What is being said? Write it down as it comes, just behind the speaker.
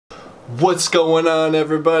What's going on,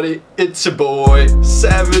 everybody? It's your boy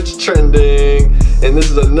Savage Trending, and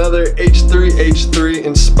this is another H3H3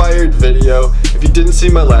 inspired video. If you didn't see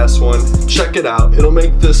my last one, check it out. It'll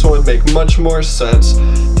make this one make much more sense.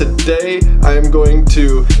 Today I am going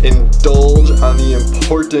to indulge on the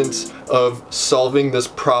importance of solving this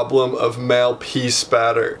problem of male pee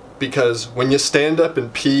spatter, because when you stand up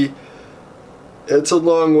and pee, it's a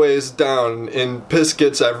long ways down and piss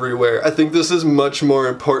gets everywhere. I think this is much more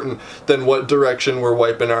important than what direction we're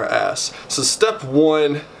wiping our ass. So step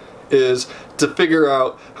one is to figure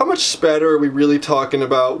out how much spatter are we really talking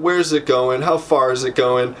about, where's it going, how far is it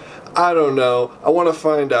going. I don't know, I want to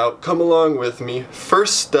find out. Come along with me.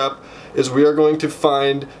 First step is we are going to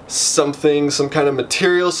find something, some kind of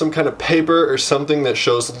material, some kind of paper or something that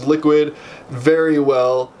shows liquid very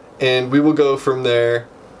well, and we will go from there.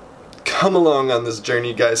 Come along on this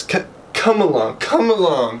journey, guys. Come along, come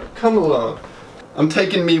along, come along. I'm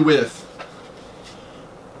taking me with.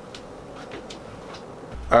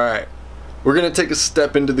 Alright, we're gonna take a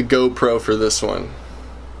step into the GoPro for this one.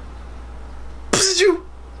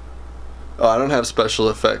 Oh, I don't have special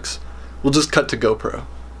effects. We'll just cut to GoPro.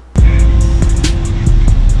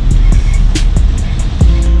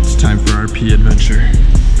 It's time for our pee adventure.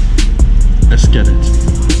 Let's get it.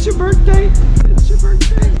 It's your birthday. It's your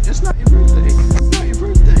birthday. It's not your birthday. It's not your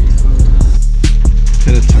birthday.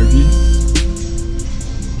 Hit a turkey.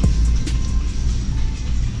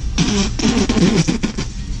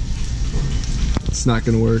 It's not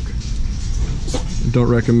gonna work. I don't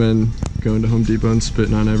recommend going to Home Depot and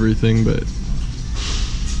spitting on everything, but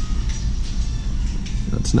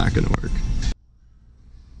that's not gonna work.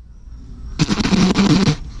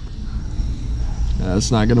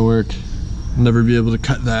 That's not gonna work. I'll never be able to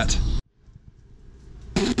cut that.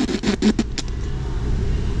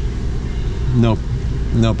 Nope.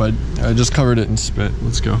 Nope, I just covered it in spit.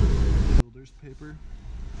 Let's go. Builder's paper.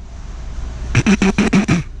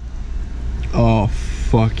 Oh,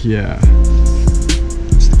 fuck yeah.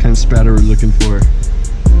 It's the kind of spatter we're looking for.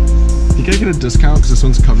 Think I get a discount because this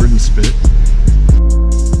one's covered in spit?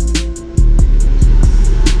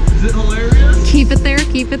 Is it hilarious? Keep it there,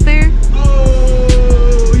 keep it there.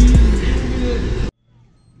 Oh, yeah.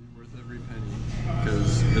 Worth every penny,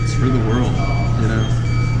 because it's for the world, you know?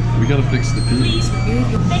 We gotta fix the pee.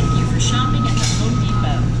 Thank you for shopping at the Home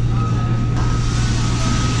Depot.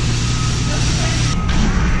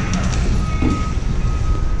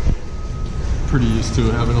 Pretty used to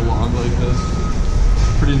it, having a log like this.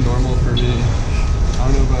 Pretty normal for me. I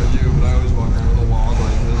don't know about you, but I always walk around with a log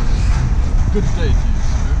like this. Good day to you,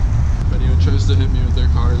 sir. If anyone tries to hit me with their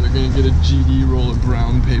car, they're gonna get a GD roll of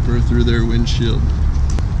brown paper through their windshield.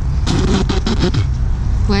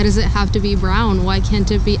 Why does it have to be brown? Why can't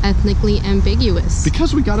it be ethnically ambiguous?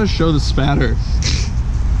 Because we gotta show the spatter.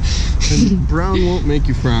 And brown won't make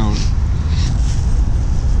you frown.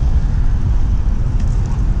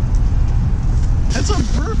 It's a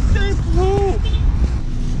birthday poop!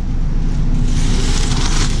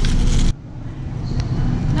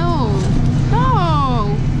 No,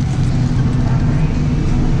 no!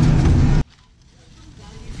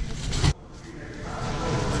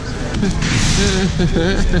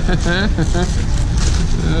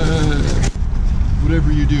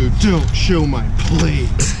 Whatever you do, don't show my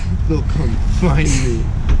plate. They'll come find me.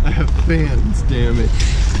 I have fans, damn it.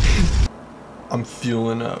 I'm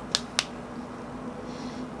fueling up.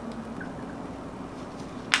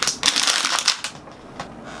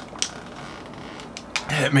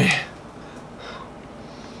 Hit me.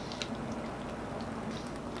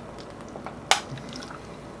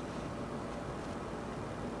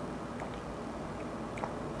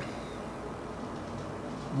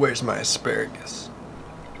 Where's my asparagus?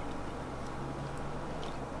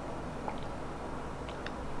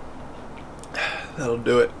 That'll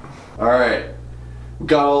do it. Alright, we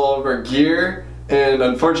got all of our gear, and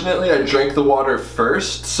unfortunately I drank the water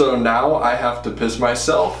first, so now I have to piss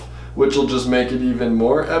myself, which will just make it even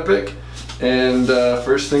more epic. And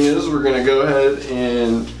first thing is, we're gonna go ahead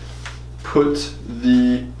and put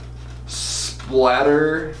the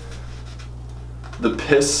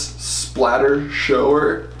piss splatter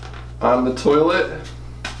shower on the toilet.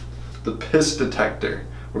 The piss detector.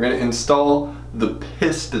 We're gonna install the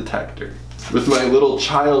piss detector with my little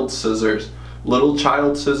child scissors. Little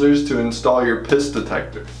child scissors to install your piss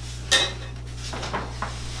detector.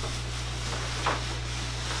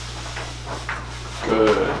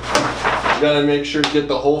 Good. You gotta make sure to get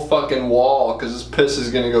the whole fucking wall, because this piss is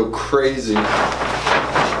gonna go crazy. I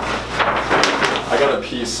gotta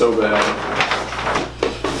pee so bad.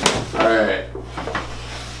 Alright.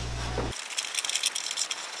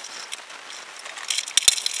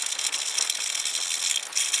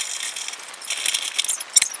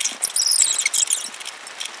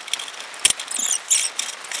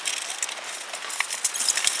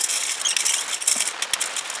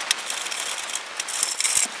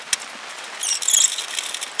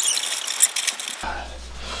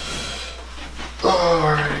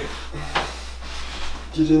 Alright.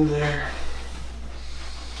 Get in there.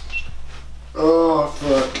 Oh,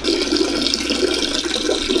 fuck.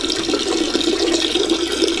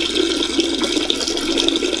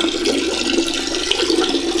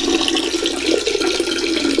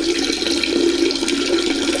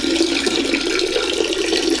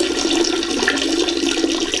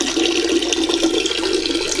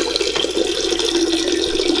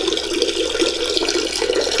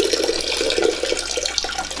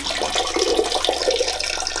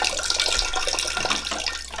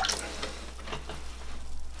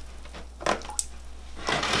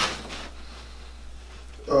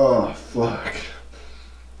 Oh, fuck.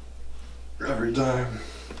 Every time.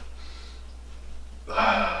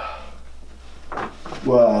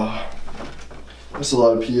 Wow. There's a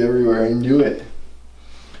lot of pee everywhere. I knew it.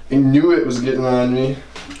 I knew it was getting on me.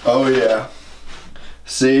 Oh, yeah.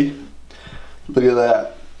 See? Look at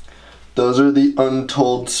that. Those are the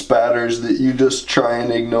untold spatters that you just try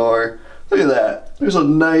and ignore. Look at that. There's a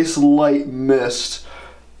nice light mist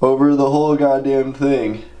over the whole goddamn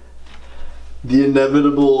thing. The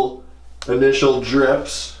inevitable initial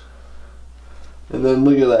drips. And then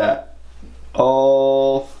look at that.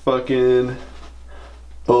 All fucking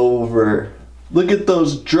over. Look at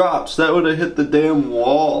those drops. That would have hit the damn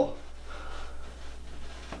wall.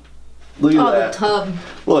 Look at that. The tub.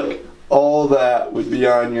 Look, all that would be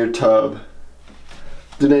on your tub.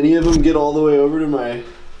 Did any of them get all the way over to my...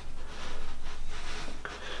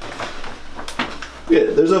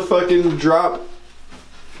 Yeah, there's a fucking drop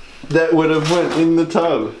that would have went in the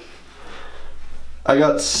tub. I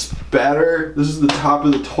got spatter. This is the top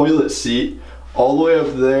of the toilet seat, all the way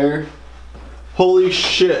up there. Holy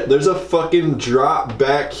shit, there's a fucking drop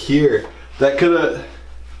back here. That could have...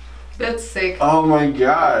 That's sick. Oh my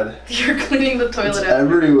god. You're cleaning the toilet It's out.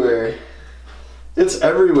 everywhere. It's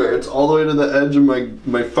everywhere. It's all the way to the edge of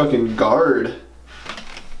my fucking guard.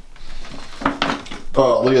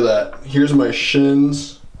 Oh, look at that. Here's my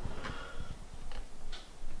shins.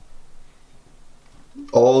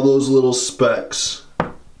 All those little specks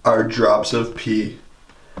are drops of pee.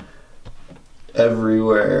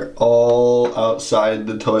 Everywhere. All outside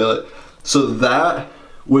the toilet. So that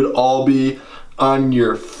would all be on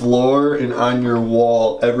your floor and on your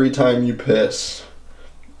wall every time you piss.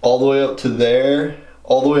 All the way up to there.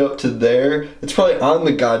 All the way up to there. It's probably on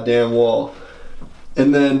the goddamn wall.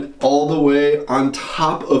 And then all the way on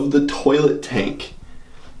top of the toilet tank.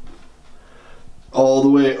 All the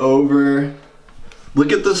way over.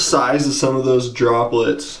 Look at the size of some of those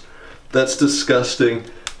droplets. That's disgusting.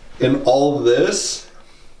 And all this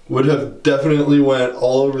would have definitely went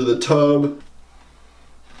all over the tub.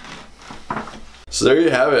 So there you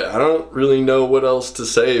have it. I don't really know what else to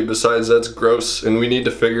say besides that's gross and we need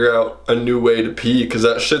to figure out a new way to pee because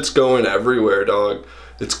that shit's going everywhere, dog.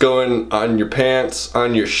 It's going on your pants,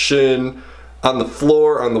 on your shin, on the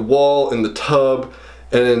floor, on the wall, in the tub.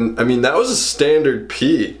 And I mean, that was a standard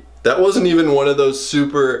pee. That wasn't even one of those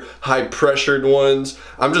super high pressured ones.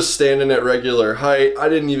 I'm just standing at regular height. I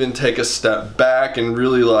didn't even take a step back and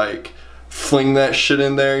really like fling that shit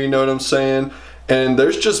in there, you know what I'm saying? And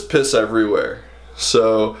there's just piss everywhere.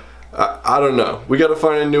 So I don't know. We gotta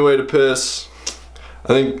find a new way to piss.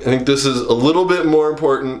 I think this is a little bit more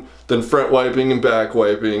important than front wiping and back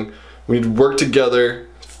wiping. We need to work together,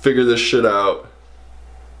 figure this shit out.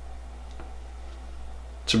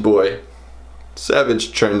 It's your boy,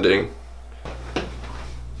 Savage Trending.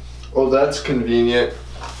 Oh, that's convenient.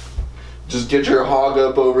 Just get your hog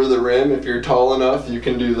up over the rim. If you're tall enough, you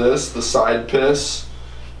can do this, the side piss.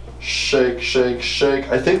 Shake, shake, shake.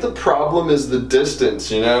 I think the problem is the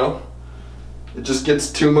distance, you know? It just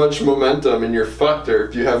gets too much momentum and you're fucked, or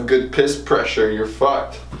if you have good piss pressure, you're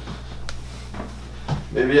fucked.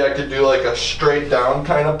 Maybe I could do like a straight down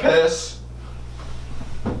kind of piss.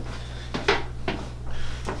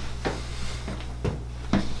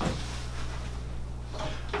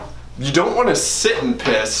 You don't want to sit and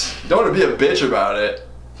piss. You don't want to be a bitch about it.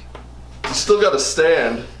 You still gotta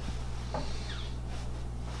stand.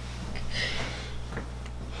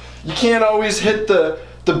 You can't always hit the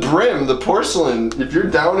brim, the porcelain. If you're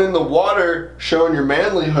down in the water showing your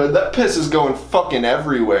manlyhood, that piss is going fucking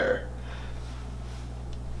everywhere.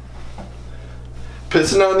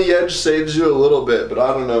 Pissing on the edge saves you a little bit, but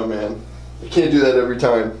I don't know, man. You can't do that every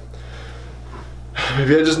time.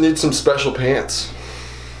 Maybe I just need some special pants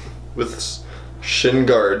with shin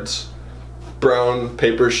guards. Brown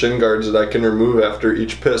paper shin guards that I can remove after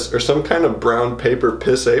each piss, or some kind of brown paper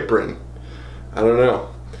piss apron. I don't know.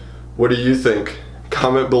 What do you think?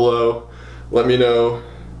 Comment below. Let me know.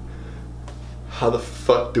 How the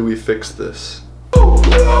fuck do we fix this?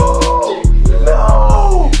 Yo!